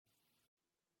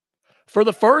For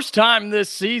the first time this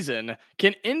season,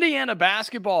 can Indiana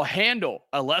basketball handle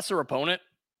a lesser opponent?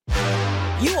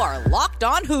 You are Locked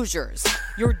On Hoosiers,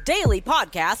 your daily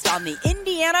podcast on the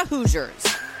Indiana Hoosiers.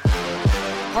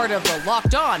 Part of the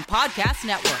Locked On Podcast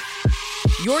Network.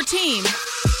 Your team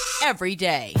every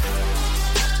day.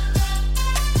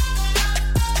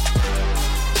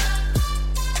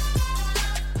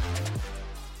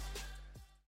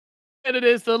 And it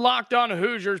is the Locked On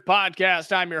Hoosiers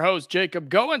podcast. I'm your host, Jacob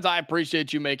Goins. I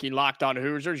appreciate you making Locked On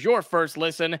Hoosiers your first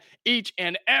listen each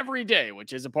and every day,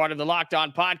 which is a part of the Locked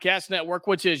On Podcast Network,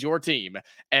 which is your team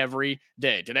every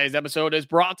day. Today's episode is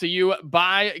brought to you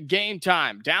by Game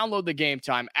Time. Download the Game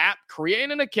Time app,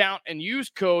 create an account, and use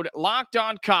code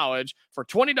LOCKEDONCollege for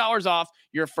 $20 off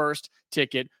your first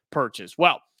ticket purchase.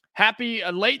 Well, happy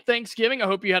late Thanksgiving. I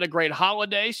hope you had a great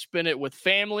holiday. Spend it with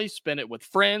family, spend it with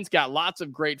friends, got lots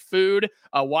of great food,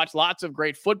 watch lots of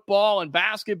great football and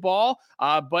basketball.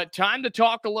 But time to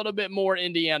talk a little bit more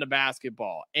Indiana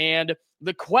basketball. And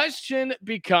the question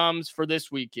becomes for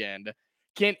this weekend,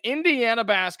 can Indiana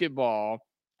basketball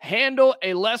handle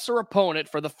a lesser opponent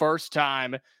for the first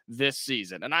time this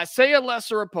season? And I say a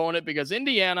lesser opponent because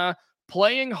Indiana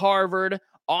playing Harvard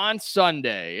on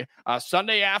Sunday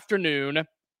afternoon.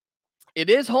 It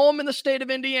is home in the state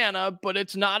of Indiana, but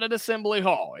it's not at Assembly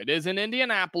Hall. It is in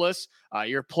Indianapolis.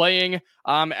 You're playing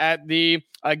at the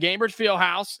Gainbridge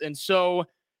Fieldhouse, and so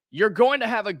you're going to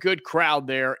have a good crowd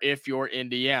there if you're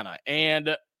Indiana.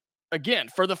 And again,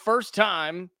 for the first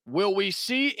time, will we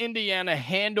see Indiana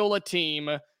handle a team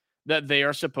that they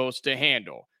are supposed to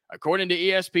handle? According to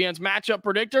ESPN's matchup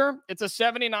predictor, it's a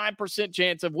 79%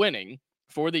 chance of winning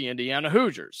for the Indiana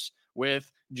Hoosiers,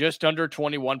 with just under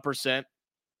 21%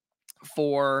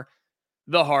 for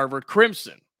the Harvard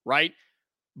Crimson, right?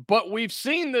 But we've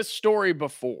seen this story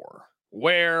before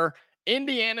where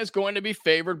Indiana is going to be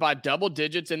favored by double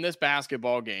digits in this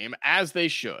basketball game, as they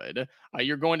should.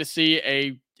 You're going to see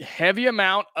a heavy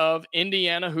amount of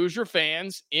Indiana Hoosier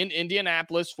fans in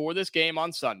Indianapolis for this game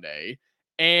on Sunday.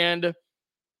 And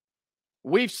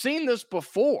we've seen this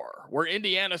before where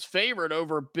Indiana's favored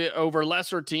over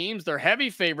lesser teams. They're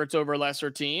heavy favorites over lesser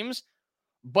teams,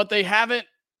 but they haven't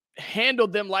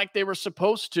handled them like they were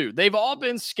supposed to. They've all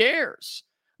been scares.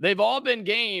 They've all been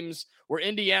games where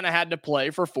Indiana had to play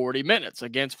for 40 minutes.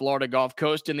 Against Florida Gulf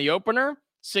Coast in the opener,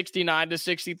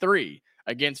 69-63.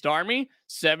 Against Army,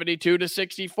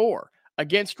 72-64.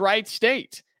 Against Wright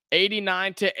State,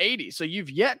 89-80. So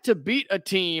you've yet to beat a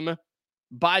team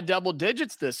by double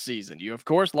digits this season. You, of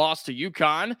course, lost to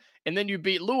UConn, and then you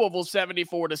beat Louisville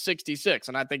 74-66.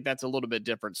 And I think that's a little bit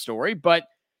different story, but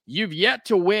you've yet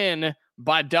to win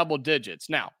by double digits.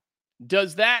 Now,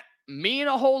 does that mean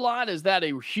a whole lot? Is that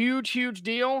a huge, huge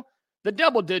deal? The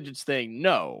double digits thing,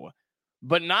 no.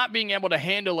 But not being able to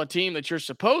handle a team that you're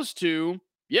supposed to,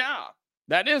 yeah,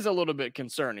 that is a little bit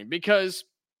concerning because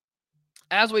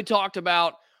as we talked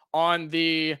about on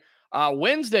the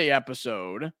Wednesday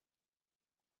episode,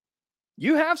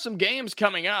 you have some games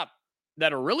coming up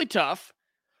that are really tough,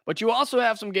 but you also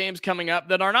have some games coming up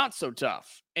that are not so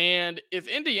tough. And if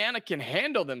Indiana can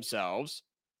handle themselves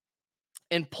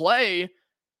and play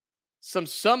some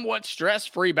somewhat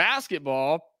stress-free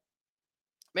basketball,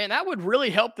 man, that would really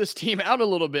help this team out a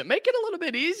little bit. Make it a little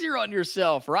bit easier on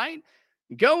yourself, right?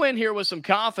 Go in here with some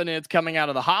confidence coming out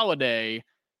of the holiday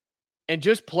and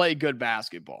just play good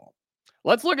basketball.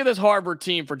 Let's look at this Harvard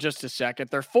team for just a second.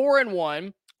 They're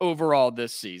 4-1 overall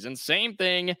this season. Same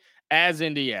thing as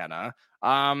Indiana.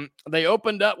 They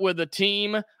opened up with a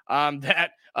team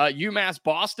that UMass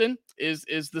Boston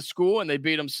is the school, and they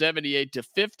beat them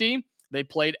 78-50. They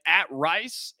played at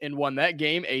Rice and won that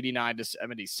game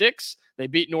 89-76. They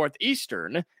beat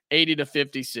Northeastern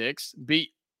 80-56, beat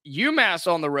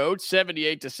UMass on the road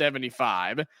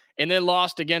 78-75, and then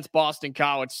lost against Boston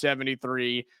College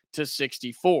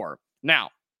 73-64. Now,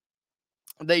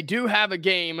 they do have a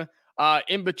game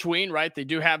in between, right? They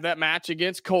do have that match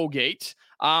against Colgate.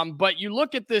 But you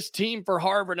look at this team for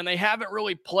Harvard, and they haven't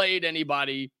really played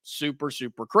anybody super,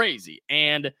 super crazy.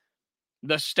 And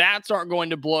the stats aren't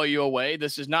going to blow you away.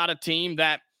 This is not a team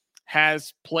that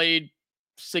has played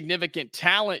significant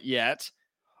talent yet,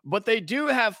 but they do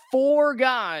have 4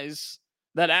 guys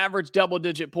that average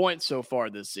double-digit points so far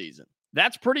this season.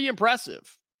 That's pretty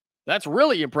impressive. That's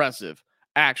really impressive,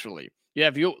 actually. You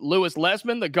have Lewis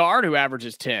Lesman, the guard, who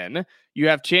averages 10. You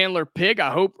have Chandler Pig,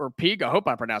 I hope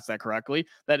I pronounced that correctly.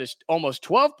 That is almost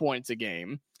 12 points a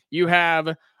game. You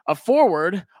have a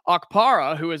forward,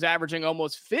 Okpara, who is averaging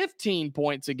almost 15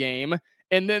 points a game.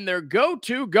 And then their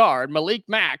go-to guard, Malik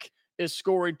Mack, is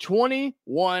scoring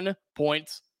 21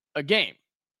 points a game.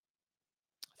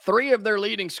 3 of their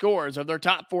leading scorers, of their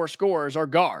top 4 scorers, are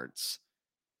guards.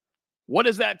 What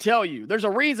does that tell you? There's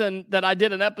a reason that I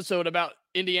did an episode about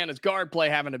Indiana's guard play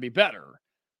having to be better.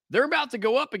 They're about to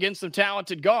go up against some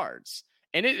talented guards,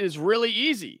 and it is really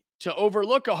easy to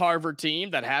overlook a Harvard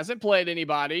team that hasn't played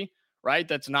anybody, right?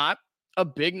 That's not a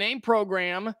big name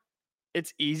program.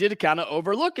 It's easy to kind of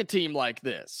overlook a team like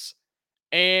this.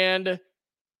 And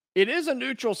it is a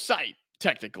neutral site,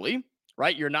 technically,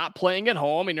 right? You're not playing at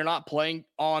home and you're not playing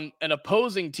on an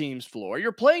opposing team's floor.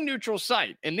 You're playing neutral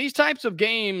site. And these types of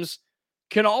games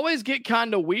can always get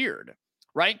kind of weird,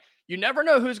 right? You never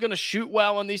know who's going to shoot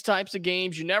well in these types of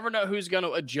games. You never know who's going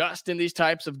to adjust in these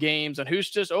types of games and who's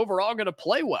just overall going to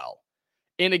play well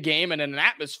in a game and in an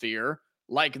atmosphere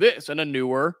like this, in a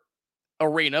newer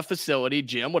arena, facility,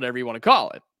 gym, whatever you want to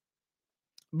call it.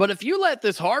 But if you let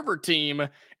this Harvard team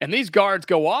and these guards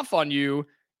go off on you,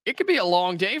 it could be a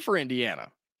long day for Indiana.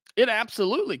 It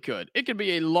absolutely could. It could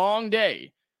be a long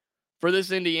day for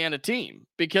this Indiana team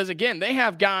because, again, they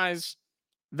have guys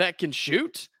that can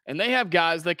shoot and they have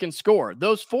guys that can score.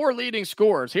 Those 4 leading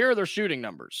scorers, here are their shooting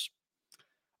numbers.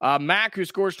 Mack, who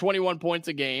scores 21 points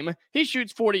a game, he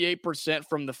shoots 48%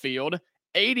 from the field,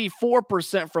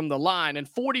 84% from the line, and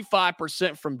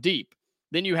 45% from deep.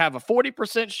 Then you have a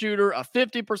 40% shooter, a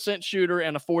 50% shooter,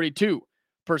 and a 42%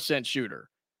 shooter.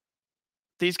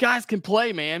 These guys can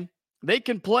play, man. They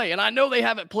can play. And I know they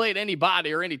haven't played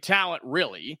anybody or any talent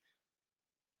really,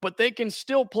 but they can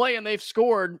still play, and they've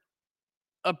scored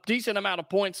a decent amount of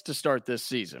points to start this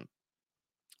season.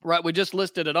 Right, we just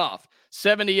listed it off.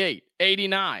 78,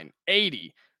 89,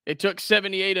 80. It took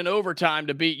 78 in overtime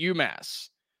to beat UMass,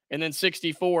 and then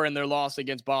 64 in their loss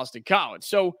against Boston College.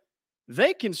 So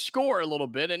they can score a little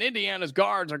bit, and Indiana's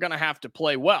guards are going to have to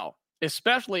play well,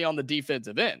 especially on the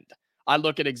defensive end. I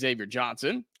look at Xavier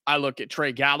Johnson. I look at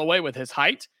Trey Galloway with his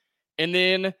height, and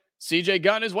then CJ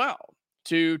Gunn as well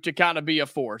to kind of be a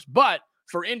force. But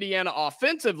for Indiana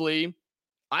offensively,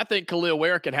 I think Khalil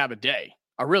Ware could have a day.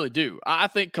 I really do. I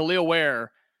think Khalil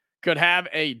Ware could have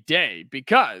a day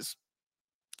because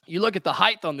you look at the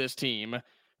height on this team,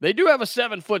 they do have a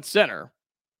 7-foot center,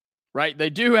 right? They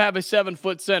do have a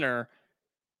 7-foot center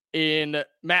in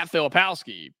Matt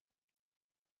Filipowski.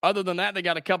 Other than that, they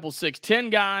got a couple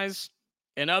 6'10 guys.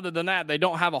 And other than that, they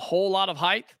don't have a whole lot of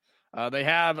height. They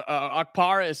have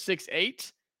Akpara is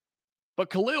 6'8. But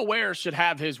Khalil Ware should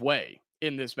have his way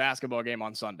in this basketball game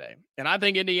on Sunday. And I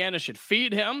think Indiana should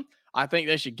feed him. I think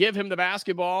they should give him the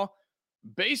basketball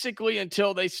basically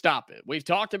until they stop it. We've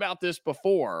talked about this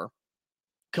before.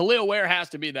 Khalil Ware has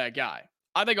to be that guy.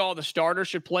 I think all the starters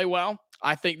should play well.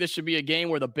 I think this should be a game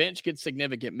where the bench gets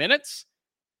significant minutes.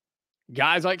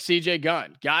 Guys like CJ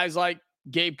Gunn, guys like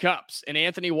Gabe Cupps and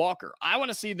Anthony Walker, I want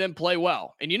to see them play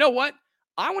well. And you know what?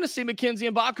 I want to see Mackenzie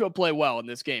Mbako play well in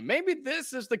this game. Maybe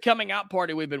this is the coming out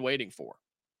party we've been waiting for.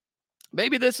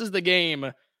 Maybe this is the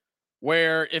game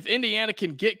where if Indiana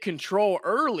can get control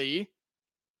early,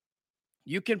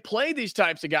 you can play these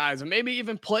types of guys and maybe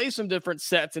even play some different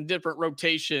sets and different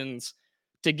rotations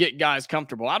to get guys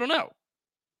comfortable. I don't know.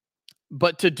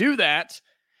 But to do that,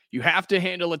 you have to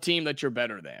handle a team that you're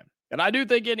better than. And I do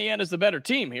think Indiana's the better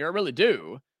team here. I really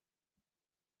do.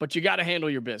 But you got to handle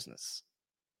your business.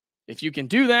 If you can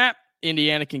do that,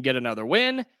 Indiana can get another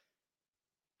win.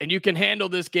 And you can handle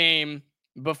this game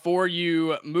before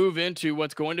you move into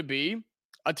what's going to be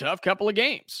a tough couple of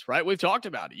games, right? We've talked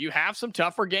about it. You have some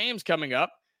tougher games coming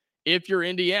up if you're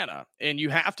Indiana, and you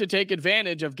have to take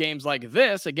advantage of games like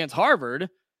this against Harvard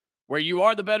where you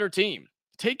are the better team.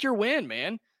 Take your win,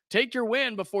 man. Take your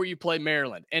win before you play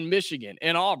Maryland and Michigan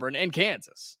and Auburn and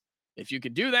Kansas. If you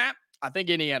could do that, I think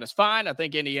Indiana's fine. I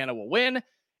think Indiana will win.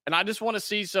 And I just want to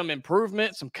see some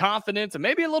improvement, some confidence, and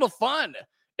maybe a little fun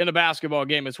in a basketball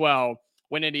game as well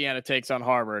when Indiana takes on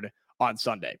Harvard on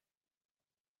Sunday.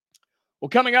 Well,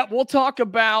 coming up, we'll talk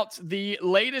about the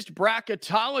latest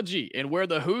bracketology and where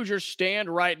the Hoosiers stand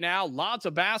right now. Lots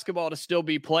of basketball to still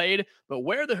be played, but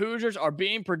where the Hoosiers are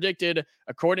being predicted,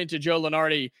 according to Joe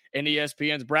Lunardi and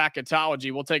ESPN's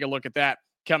bracketology. We'll take a look at that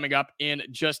coming up in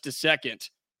just a second.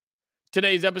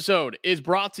 Today's episode is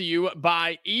brought to you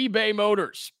by eBay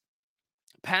Motors.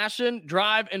 Passion,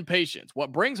 drive, and patience.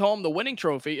 What brings home the winning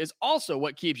trophy is also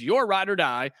what keeps your ride or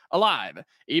die alive.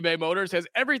 eBay Motors has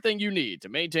everything you need to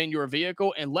maintain your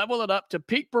vehicle and level it up to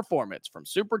peak performance, from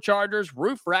superchargers,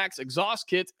 roof racks, exhaust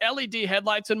kits, LED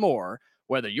headlights, and more.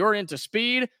 Whether you're into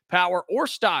speed, power, or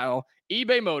style,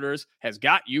 eBay Motors has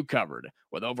got you covered.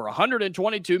 With over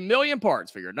 122 million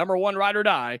parts for your number one ride or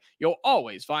die, you'll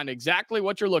always find exactly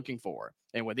what you're looking for.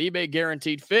 And with eBay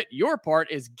Guaranteed Fit, your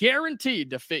part is guaranteed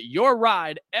to fit your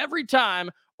ride every time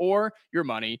or your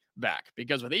money back.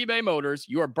 Because with eBay Motors,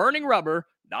 you are burning rubber,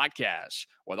 not cash.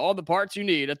 With all the parts you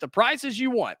need at the prices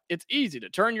you want, it's easy to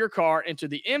turn your car into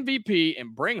the MVP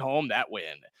and bring home that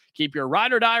win. Keep your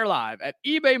ride or die alive at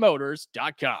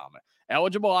ebaymotors.com.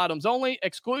 Eligible items only,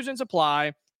 exclusions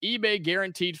apply. eBay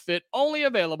guaranteed fit only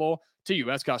available to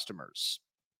U.S. customers.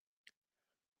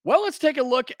 Well, let's take a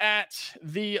look at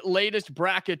the latest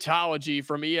bracketology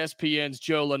from ESPN's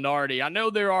Joe Lunardi. I know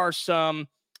there are some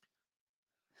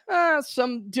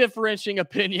differentiating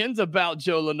opinions about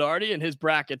Joe Lunardi and his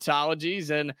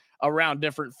bracketologies and around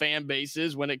different fan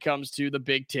bases when it comes to the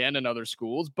Big Ten and other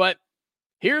schools. But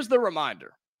here's the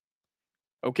reminder.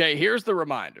 Okay, here's the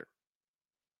reminder.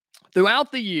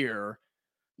 Throughout the year,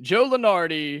 Joe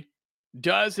Lunardi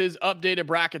does his updated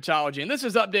bracketology, and this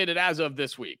is updated as of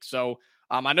this week. So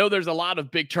I know there's a lot of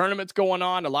big tournaments going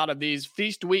on, a lot of these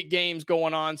feast week games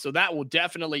going on, so that will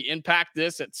definitely impact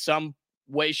this at some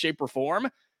way, shape, or form.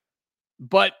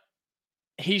 But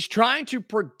he's trying to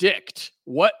predict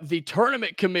what the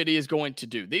tournament committee is going to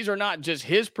do. These are not just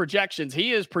his projections.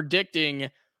 He is predicting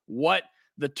what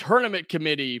the tournament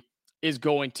committee is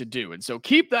going to do. And so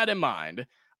keep that in mind.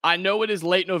 I know it is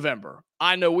late November.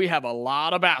 I know we have a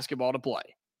lot of basketball to play.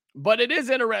 But it is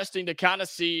interesting to kind of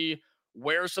see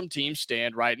where some teams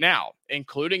stand right now,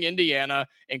 including Indiana,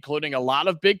 including a lot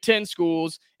of Big Ten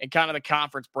schools, and kind of the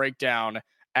conference breakdown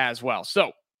as well.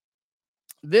 So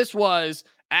this was,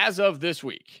 as of this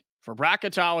week, for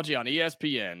bracketology on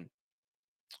ESPN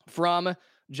from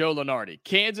Joe Lunardi.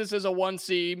 Kansas is a 1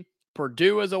 seed.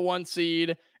 Purdue is a 1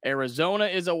 seed. Arizona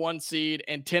is a 1 seed.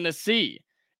 And Tennessee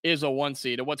is a 1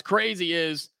 seed. And what's crazy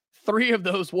is 3 of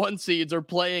those 1 seeds are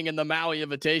playing in the Maui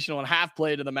Invitational and have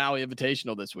played in the Maui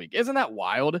Invitational this week. Isn't that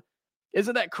wild?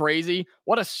 Isn't that crazy?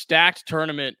 What a stacked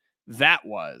tournament that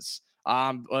was.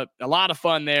 A lot of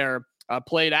fun there.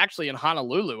 Played actually in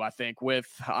Honolulu, I think, with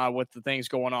the things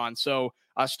going on. So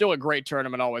still a great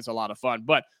tournament, always a lot of fun.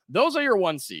 But those are your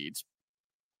 1 seeds.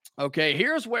 Okay,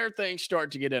 here's where things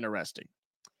start to get interesting.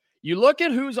 You look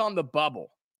at who's on the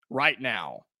bubble right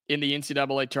now in the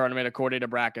NCAA tournament according to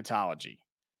bracketology.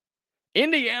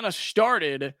 Indiana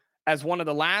started as one of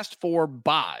the last 4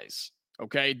 buys.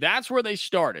 Okay, that's where they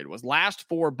started, was last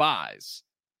 4 buys.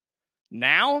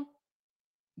 Now,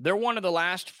 they're one of the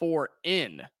last 4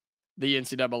 in the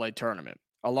NCAA tournament,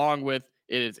 along with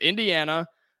it is Indiana,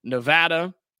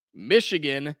 Nevada,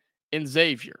 Michigan, and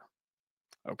Xavier.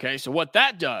 Okay, so what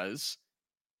that does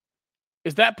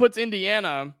is that puts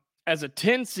Indiana as a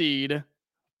 10 seed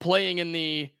playing in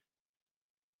the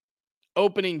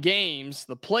opening games,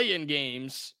 the play-in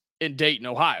games in Dayton,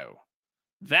 Ohio.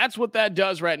 That's what that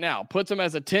does right now. Puts them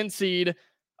as a 10 seed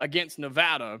against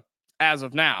Nevada as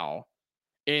of now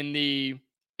in the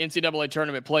NCAA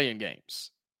tournament play-in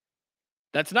games.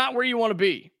 That's not where you want to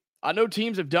be. I know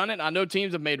teams have done it. I know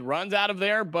teams have made runs out of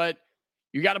there, but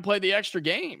you got to play the extra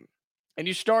game and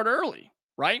you start early,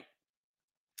 right?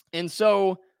 And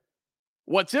so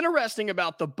what's interesting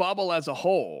about the bubble as a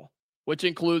whole, which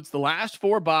includes the last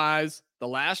 4 buys, the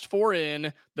last 4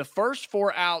 in, the first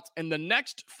 4 out, and the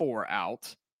next 4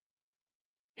 out,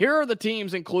 here are the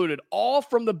teams included, all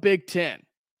from the Big Ten.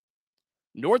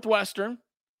 Northwestern,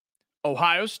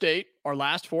 Ohio State, our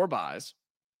last 4 buys.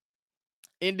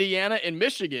 Indiana and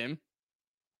Michigan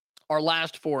are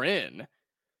last 4 in.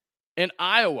 And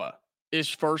Iowa is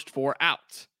first 4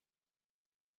 out.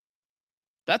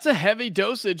 That's a heavy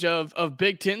dosage of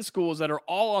Big Ten schools that are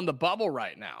all on the bubble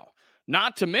right now.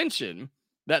 Not to mention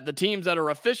that the teams that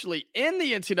are officially in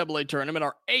the NCAA tournament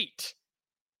are 8.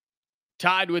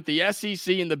 Tied with the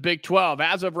SEC and the Big 12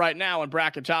 as of right now in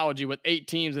bracketology with 8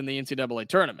 teams in the NCAA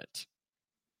tournament.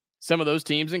 Some of those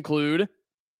teams include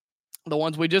the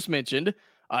ones we just mentioned.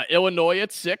 Illinois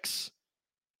at 6.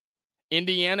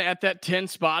 Indiana at that 10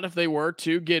 spot if they were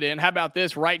to get in. How about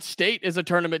this? Wright State is a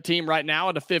tournament team right now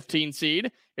at a 15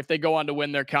 seed. If they go on to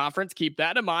win their conference, keep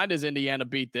that in mind as Indiana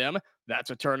beat them. That's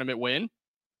a tournament win.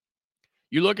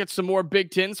 You look at some more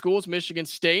Big Ten schools. Michigan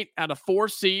State at a 4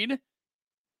 seed.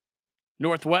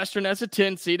 Northwestern as a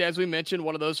 10 seed, as we mentioned,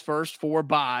 one of those first 4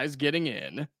 buys getting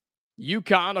in.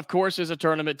 UConn, of course, is a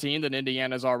tournament team that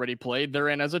Indiana's already played. They're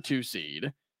in as a 2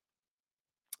 seed.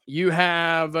 You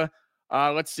have,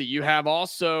 you have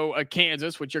also a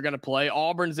Kansas, which you're going to play.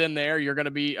 Auburn's in there. You're going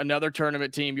to be another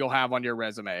tournament team you'll have on your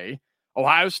resume.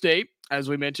 Ohio State, as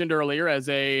we mentioned earlier, as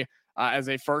a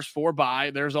first 4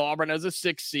 buy. There's Auburn as a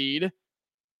 6 seed.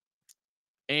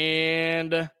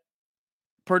 And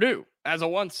Purdue as a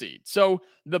 1 seed. So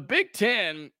the Big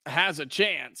Ten has a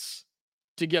chance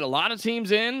to get a lot of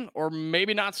teams in, or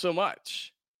maybe not so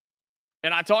much.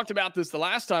 And I talked about this the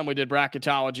last time we did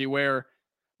bracketology, where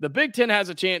the Big Ten has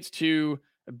a chance to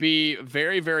be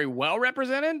very, very well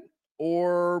represented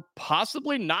or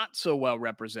possibly not so well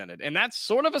represented. And that's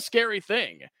sort of a scary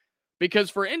thing because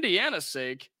for Indiana's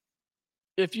sake,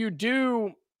 if you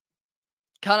do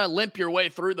kind of limp your way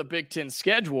through the Big Ten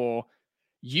schedule,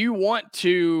 you want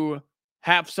to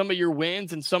have some of your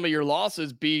wins and some of your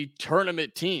losses be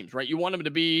tournament teams, right? You want them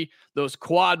to be those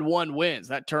quad one wins.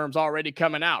 That term's already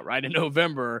coming out, right, in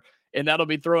November, and that'll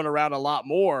be thrown around a lot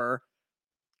more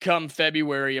come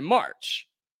February and March.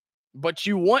 But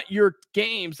you want your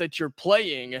games that you're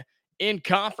playing in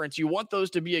conference, you want those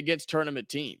to be against tournament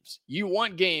teams. You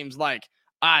want games like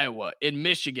Iowa and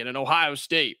Michigan and Ohio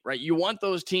State, right? You want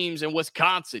those teams in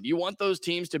Wisconsin. You want those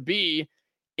teams to be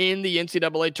in the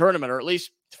NCAA tournament or at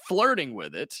least flirting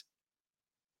with it.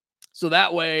 So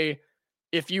that way,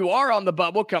 if you are on the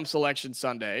bubble come Selection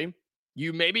Sunday,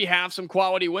 you maybe have some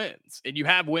quality wins and you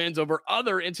have wins over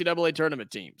other NCAA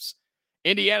tournament teams.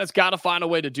 Indiana's got to find a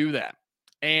way to do that.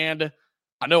 And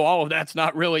I know all of that's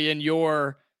not really in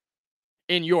your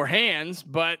hands,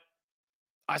 but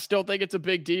I still think it's a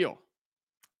big deal.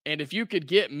 And if you could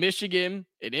get Michigan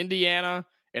and Indiana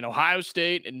and Ohio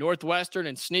State and Northwestern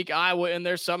and sneak Iowa in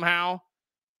there somehow,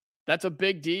 that's a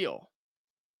big deal.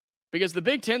 Because the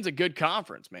Big Ten's a good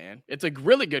conference, man. It's a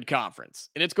really good conference.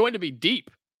 And it's going to be deep,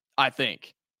 I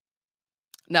think.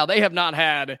 Now, they have not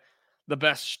had the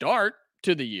best start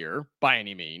to the year by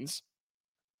any means.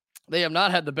 They have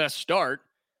not had the best start.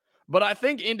 But I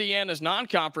think Indiana's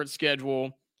non-conference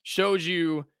schedule shows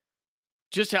you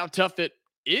just how tough it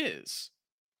is.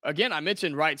 Again, I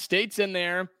mentioned Wright State's in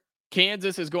there.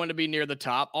 Kansas is going to be near the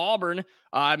top. Auburn,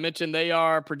 I mentioned they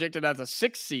are predicted as a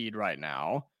 6th seed right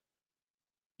now.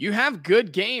 You have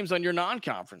good games on your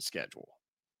non-conference schedule.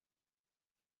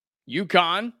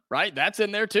 UConn, right? That's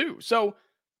in there too. So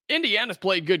Indiana's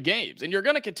played good games, and you're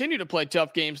going to continue to play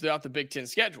tough games throughout the Big Ten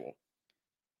schedule.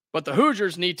 But the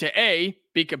Hoosiers need to, A,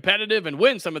 be competitive and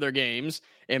win some of their games,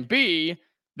 and B,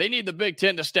 they need the Big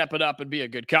Ten to step it up and be a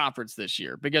good conference this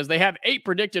year because they have 8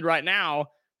 predicted right now.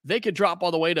 They could drop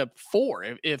all the way to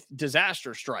 4 if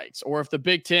disaster strikes or if the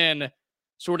Big Ten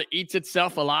sort of eats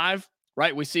itself alive,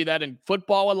 right? We see that in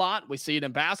football a lot. We see it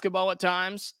in basketball at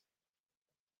times.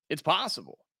 It's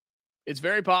possible. It's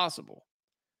very possible.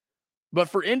 But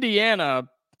for Indiana,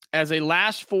 as a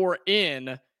last 4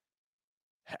 in,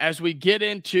 as we get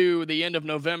into the end of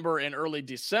November and early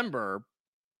December,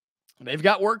 they've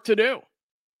got work to do.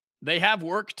 They have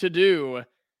work to do.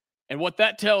 And what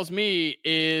that tells me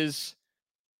is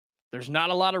there's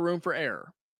not a lot of room for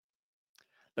error.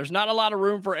 There's not a lot of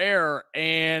room for error,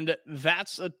 and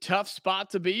that's a tough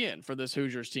spot to be in for this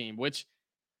Hoosiers team, which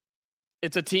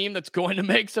it's a team that's going to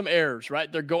make some errors,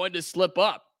 right? They're going to slip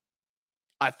up.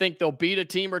 I think they'll beat a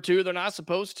team or two they're not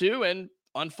supposed to, and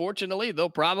unfortunately, they'll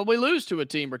probably lose to a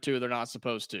team or two they're not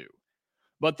supposed to.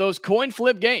 But those coin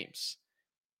flip games,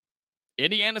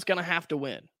 Indiana's going to have to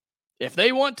win. If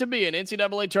they want to be an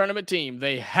NCAA tournament team,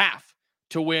 they have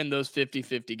to win those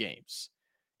 50-50 games.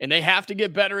 And they have to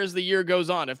get better as the year goes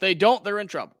on. If they don't, they're in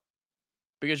trouble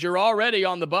because you're already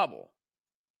on the bubble.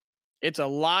 It's a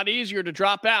lot easier to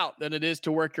drop out than it is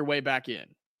to work your way back in.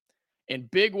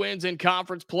 And big wins in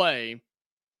conference play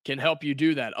can help you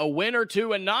do that. A win or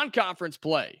two in non-conference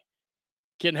play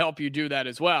can help you do that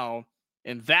as well.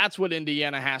 And that's what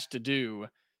Indiana has to do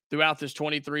throughout this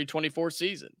 23-24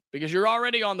 season because you're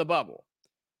already on the bubble.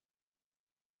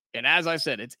 And as I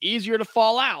said, it's easier to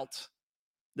fall out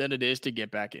than it is to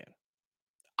get back in.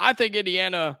 I think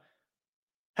Indiana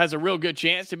has a real good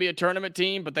chance to be a tournament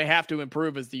team, but they have to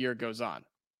improve as the year goes on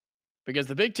because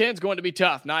the Big Ten is going to be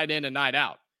tough night in and night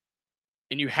out.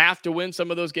 And you have to win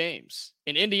some of those games.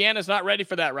 And Indiana's not ready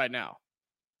for that right now.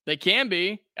 They can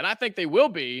be, and I think they will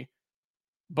be,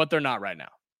 but they're not right now.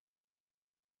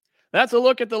 That's a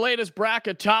look at the latest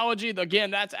bracketology.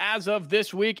 Again, that's as of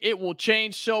this week. It will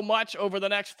change so much over the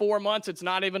next 4 months. It's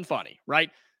not even funny, right?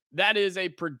 That is a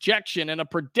projection and a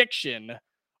prediction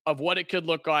of what it could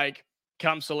look like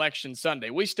come Selection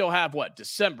Sunday. We still have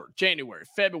December, January,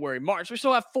 February, March. We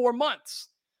still have 4 months,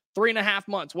 3.5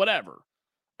 months, whatever,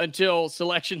 until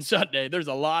Selection Sunday. There's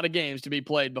a lot of games to be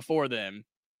played before then.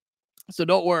 So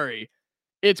don't worry.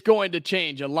 It's going to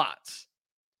change a lot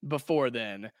before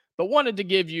then. But wanted to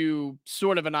give you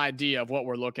sort of an idea of what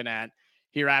we're looking at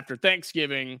here after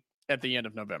Thanksgiving at the end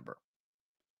of November.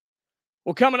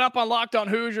 Well, coming up on Locked On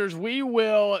Hoosiers, we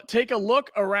will take a look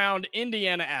around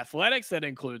Indiana athletics. That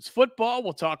includes football.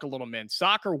 We'll talk a little men's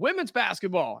soccer, women's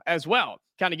basketball as well.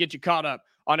 Kind of get you caught up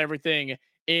on everything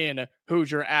in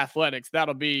Hoosier athletics.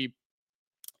 That'll be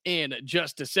in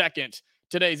just a second.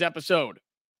 Today's episode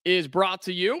is brought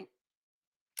to you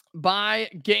by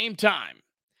Game Time.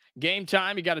 Game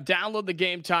Time. You got to download the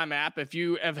Game Time app. If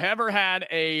you have ever had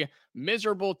a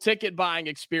miserable ticket buying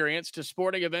experience to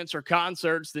sporting events or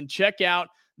concerts, then check out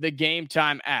the Game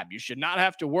Time app. You should not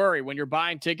have to worry when you're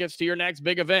buying tickets to your next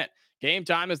big event. Game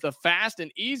Time is the fast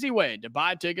and easy way to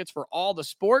buy tickets for all the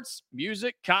sports,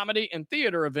 music, comedy, and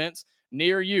theater events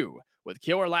near you. With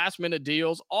killer last-minute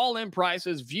deals, all-in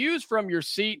prices, views from your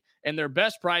seat, and their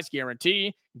best price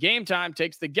guarantee, Game Time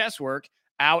takes the guesswork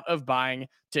out of buying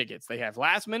tickets. They have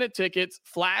last-minute tickets,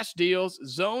 flash deals,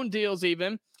 zone deals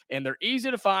even, and they're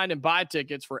easy to find and buy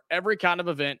tickets for every kind of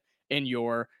event in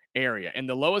your area. And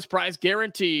the lowest price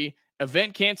guarantee,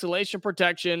 event cancellation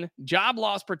protection, job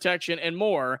loss protection, and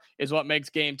more is what makes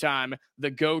Game Time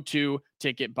the go-to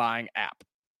ticket buying app.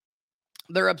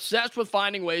 They're obsessed with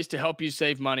finding ways to help you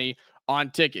save money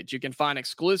on tickets. You can find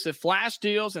exclusive flash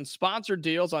deals and sponsored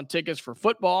deals on tickets for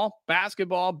football,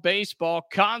 basketball, baseball,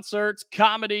 concerts,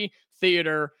 comedy,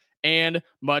 theater, and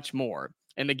much more.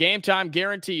 And the Game Time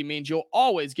guarantee means you'll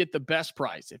always get the best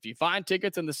price. If you find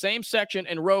tickets in the same section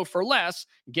and row for less,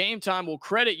 Game Time will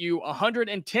credit you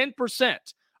 110%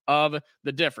 of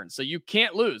the difference. So you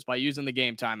can't lose by using the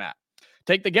Game Time app.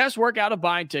 Take the guesswork out of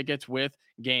buying tickets with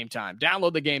Game Time.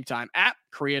 Download the Game Time app,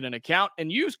 create an account,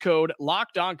 and use code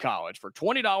LOCKEDONCollege for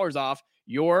 $20 off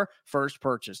your first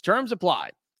purchase. Terms apply.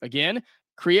 Again,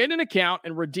 create an account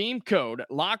and redeem code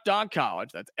LOCKEDONCollege.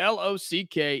 That's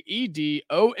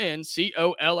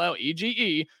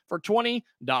LOCKEDONCOLLEGE for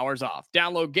 $20 off.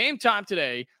 Download Game Time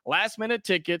today. Last minute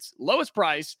tickets, lowest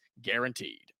price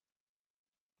guaranteed.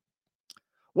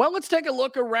 Well, let's take a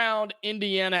look around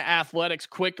Indiana athletics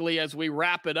quickly as we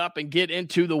wrap it up and get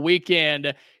into the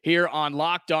weekend here on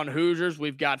Locked On Hoosiers.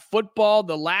 We've got football,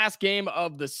 the last game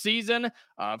of the season.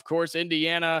 Of course,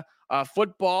 Indiana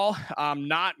football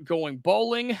not going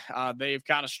bowling. They've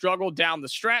kind of struggled down the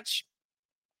stretch.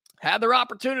 Had their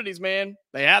opportunities, man.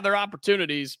 They had their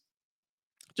opportunities.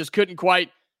 Just couldn't quite,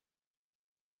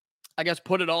 I guess,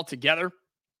 put it all together.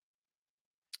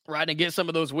 Right, and get some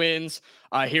of those wins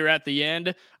here at the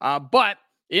end. But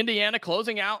Indiana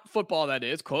closing out football, that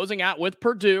is, closing out with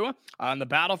Purdue on the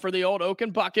battle for the old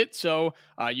Oaken Bucket. So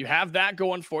you have that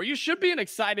going for you. Should be an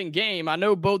exciting game. I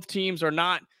know both teams are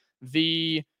not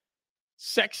the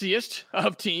sexiest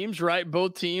of teams, right?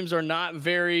 Both teams are not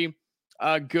very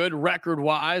good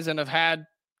record-wise and have had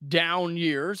down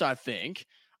years, I think.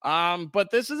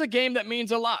 But this is a game that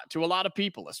means a lot to a lot of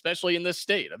people, especially in this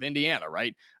state of Indiana,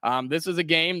 right? This is a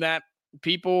game that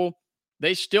people,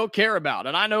 they still care about.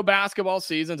 And I know basketball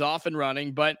season's off and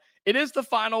running, but it is the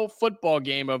final football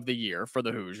game of the year for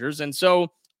the Hoosiers. And so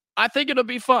I think it'll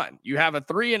be fun. You have a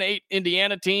 3-8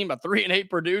 Indiana team, a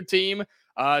 3-8 Purdue team,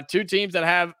 two teams that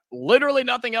have literally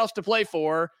nothing else to play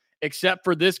for except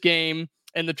for this game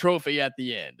and the trophy at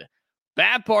the end.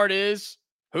 Bad part is,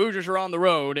 Hoosiers are on the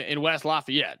road in West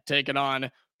Lafayette, taking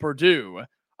on Purdue.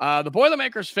 The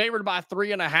Boilermakers favored by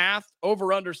 3.5.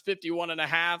 Over-unders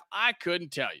 51.5. I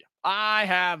couldn't tell you. I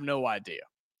have no idea.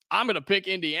 I'm going to pick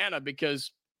Indiana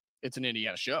because it's an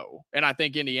Indiana show, and I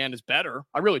think Indiana's better.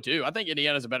 I really do. I think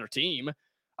Indiana's a better team.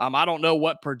 I don't know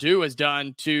what Purdue has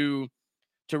done to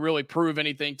really prove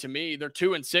anything to me. They're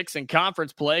 2-6 in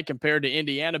conference play compared to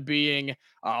Indiana being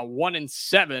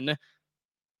 1-7.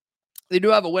 They do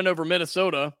have a win over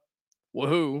Minnesota.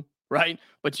 Woohoo, right?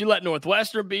 But you let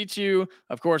Northwestern beat you.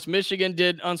 Of course, Michigan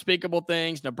did unspeakable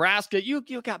things. Nebraska, you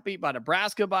got beat by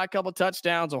Nebraska by a couple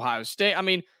touchdowns. Ohio State. I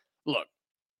mean, look,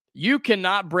 you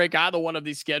cannot break either one of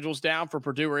these schedules down for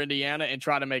Purdue or Indiana and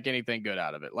try to make anything good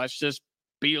out of it. Let's just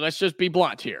be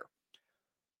blunt here.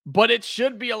 But it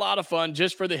should be a lot of fun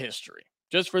just for the history.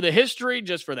 Just for the history,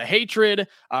 just for the hatred,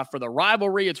 for the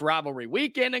rivalry. It's rivalry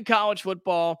weekend in college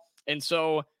football. And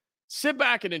so sit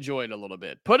back and enjoy it a little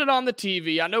bit. Put it on the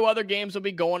TV. I know other games will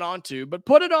be going on too, but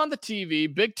put it on the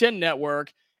TV, Big Ten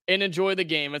Network, and enjoy the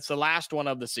game. It's the last one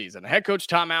of the season. Head coach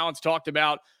Tom Allen's talked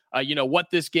about, what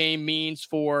this game means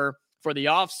for the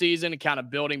offseason and kind of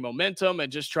building momentum and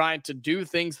just trying to do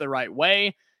things the right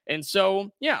way. And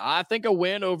so, yeah, I think a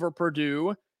win over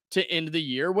Purdue to end the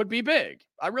year would be big.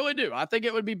 I really do. I think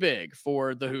it would be big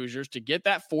for the Hoosiers to get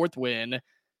that fourth win,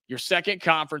 your second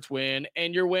conference win,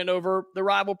 and your win over the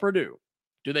rival Purdue.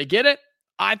 Do they get it?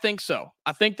 I think so.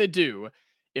 I think they do.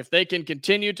 If they can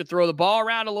continue to throw the ball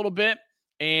around a little bit,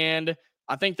 and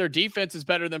I think their defense is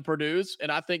better than Purdue's, and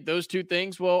I think those two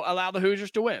things will allow the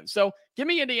Hoosiers to win. So give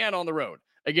me Indiana on the road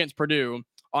against Purdue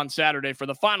on Saturday for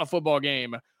the final football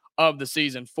game of the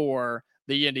season for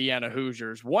the Indiana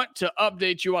Hoosiers. Want to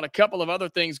update you on a couple of other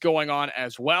things going on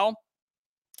as well.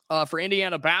 For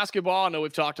Indiana basketball, I know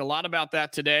we've talked a lot about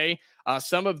that today.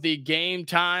 Some of the game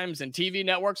times and TV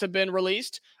networks have been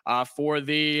released. For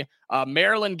the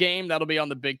Maryland game, that'll be on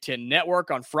the Big Ten Network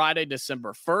on Friday,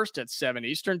 December 1st at 7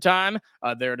 Eastern time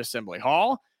there at Assembly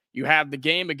Hall. You have the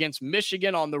game against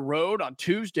Michigan on the road on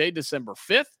Tuesday, December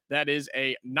 5th. That is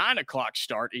a 9 o'clock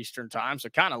start Eastern time, so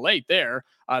kind of late there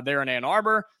in Ann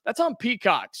Arbor. That's on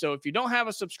Peacock, so if you don't have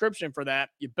a subscription for that,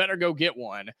 you better go get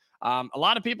one. A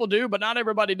lot of people do, but not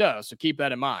everybody does, so keep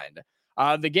that in mind.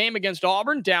 The game against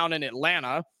Auburn down in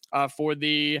Atlanta for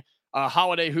the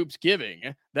Holiday Hoops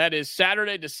Giving. That is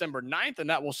Saturday, December 9th, and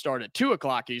that will start at 2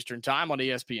 o'clock Eastern time on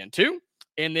ESPN2.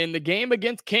 And then the game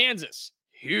against Kansas,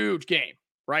 huge game,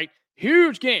 right?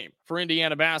 Huge game for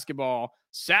Indiana basketball.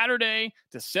 Saturday,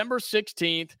 December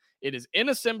 16th. It is in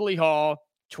Assembly Hall,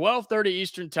 12:30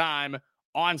 Eastern time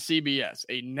on CBS.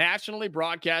 A nationally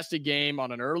broadcasted game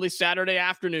on an early Saturday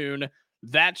afternoon.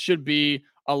 That should be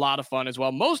a lot of fun as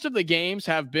well. Most of the games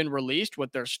have been released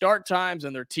with their start times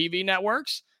and their TV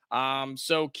networks.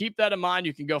 So keep that in mind.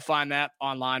 You can go find that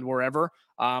online wherever.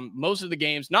 Most of the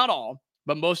games, not all,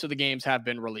 but most of the games have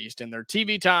been released in their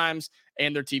TV times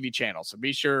and their TV channels. So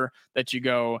be sure that you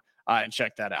go and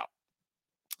check that out.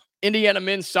 Indiana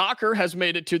men's soccer has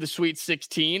made it to the Sweet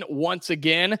 16 once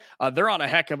again. They're on a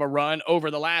heck of a run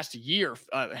over the last year,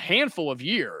 a handful of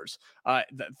years. I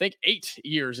think 8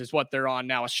 years is what they're on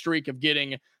now, a streak of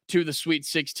getting to the Sweet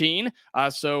 16.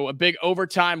 So a big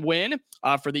overtime win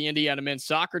for the Indiana men's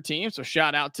soccer team. So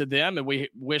shout out to them, and we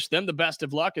wish them the best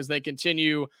of luck as they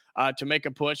continue to make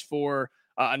a push for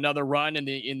another run in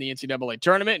the NCAA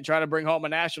tournament and try to bring home a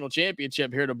national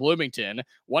championship here to Bloomington.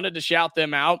 Wanted to shout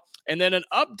them out. And then an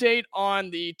update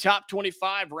on the top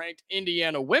 25 ranked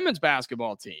Indiana women's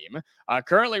basketball team,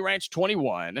 currently ranked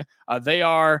 21. They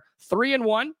are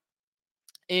 3-1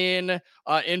 in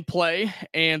play,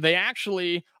 and they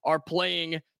actually are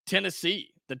playing Tennessee,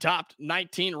 the top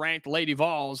 19 ranked Lady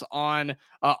Vols, on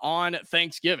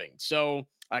Thanksgiving. So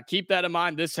keep that in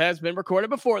mind. This has been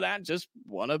recorded before that. Just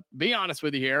want to be honest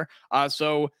with you here.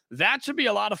 So that should be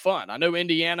a lot of fun. I know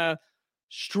Indiana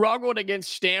struggled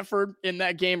against Stanford in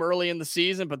that game early in the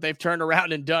season, but they've turned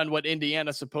around and done what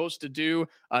Indiana's supposed to do.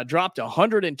 Dropped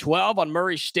 112 on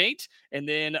Murray State, and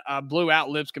then blew out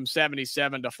Lipscomb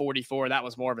 77-44. That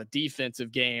was more of a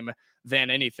defensive game than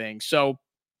anything. So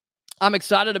I'm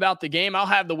excited about the game. I'll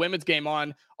have the women's game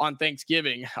on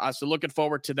Thanksgiving. So looking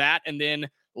forward to that. And then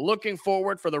looking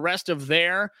forward for the rest of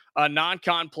their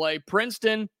non-con play,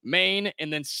 Princeton, Maine,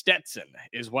 and then Stetson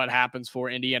is what happens for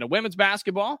Indiana women's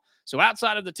basketball. So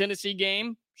outside of the Tennessee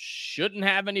game, shouldn't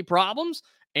have any problems.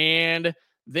 And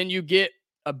then you get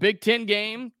a Big Ten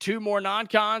game, 2 more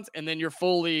non-cons, and then you're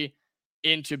fully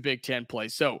into Big Ten play.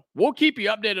 So we'll keep you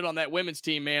updated on that women's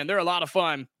team, man. They're a lot of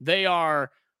fun. They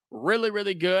are really,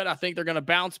 really good. I think they're going to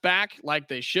bounce back like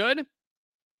they should.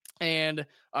 And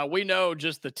we know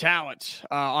just the talent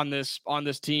on this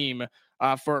team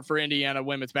for Indiana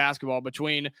women's basketball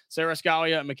between Sarah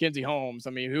Scalia and Mackenzie Holmes. I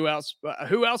mean, who else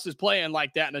is playing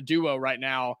like that in a duo right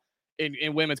now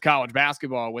in women's college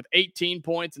basketball with 18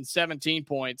 points and 17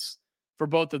 points for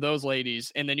both of those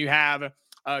ladies? And then you have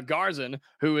Garzon,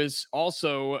 who is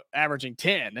also averaging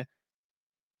 10.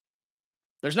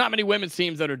 There's not many women's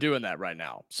teams that are doing that right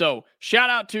now. So shout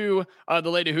out to the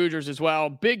Lady Hoosiers as well.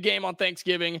 Big game on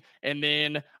Thanksgiving, and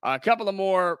then a couple of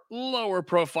more lower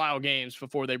profile games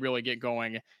before they really get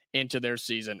going into their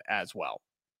season as well.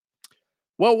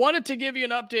 Well, wanted to give you an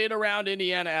update around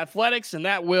Indiana athletics, and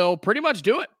that will pretty much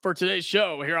do it for today's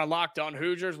show here on Locked On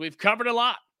Hoosiers. We've covered a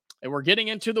lot, and we're getting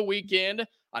into the weekend.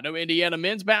 I know Indiana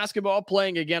men's basketball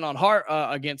playing again on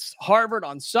against Harvard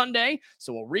on Sunday,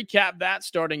 so we'll recap that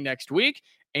starting next week.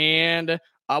 And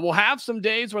we'll have some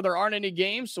days where there aren't any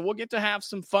games, so we'll get to have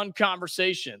some fun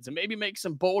conversations and maybe make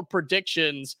some bold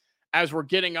predictions as we're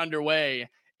getting underway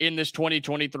in this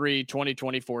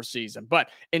 2023-2024 season. But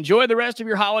enjoy the rest of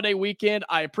your holiday weekend.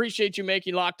 I appreciate you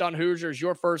making Locked On Hoosiers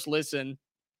your first listen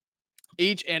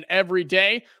each and every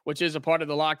day, which is a part of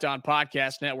the Locked On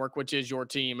Podcast Network, which is your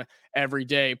team every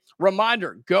day.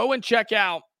 Reminder, go and check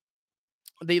out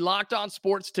the Locked On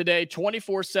Sports Today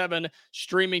 24/7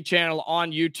 streaming channel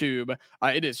on YouTube.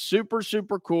 It is super,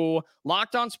 super cool.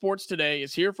 Locked On Sports Today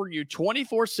is here for you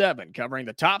 24/7, covering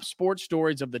the top sports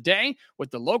stories of the day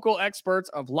with the local experts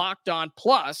of Locked On,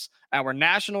 plus our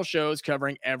national shows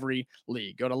covering every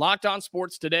league. Go to Locked On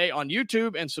Sports Today on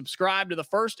YouTube and subscribe to the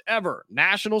first ever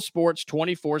national sports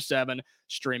 24/7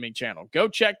 streaming channel. Go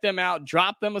check them out.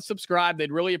 Drop them a subscribe.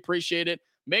 They'd really appreciate it.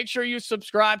 Make sure you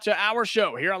subscribe to our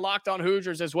show here on Locked On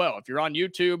Hoosiers as well. If you're on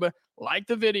YouTube, like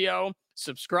the video,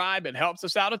 subscribe. It helps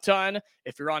us out a ton.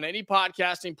 If you're on any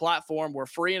podcasting platform, we're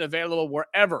free and available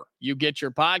wherever you get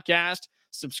your podcast.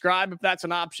 Subscribe if that's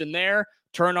an option there.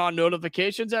 Turn on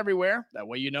notifications everywhere. That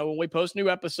way you know when we post new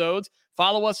episodes.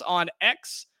 Follow us on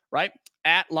X, right?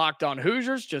 At Locked On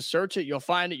Hoosiers. Just search it. You'll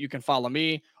find it. You can follow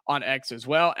me on X as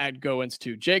well at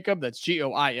Goins2Jacob. That's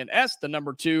Goins, the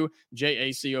number 2,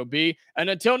 Jacob. And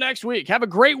until next week, have a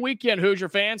great weekend, Hoosier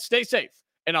fans. Stay safe,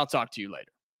 and I'll talk to you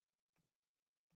later.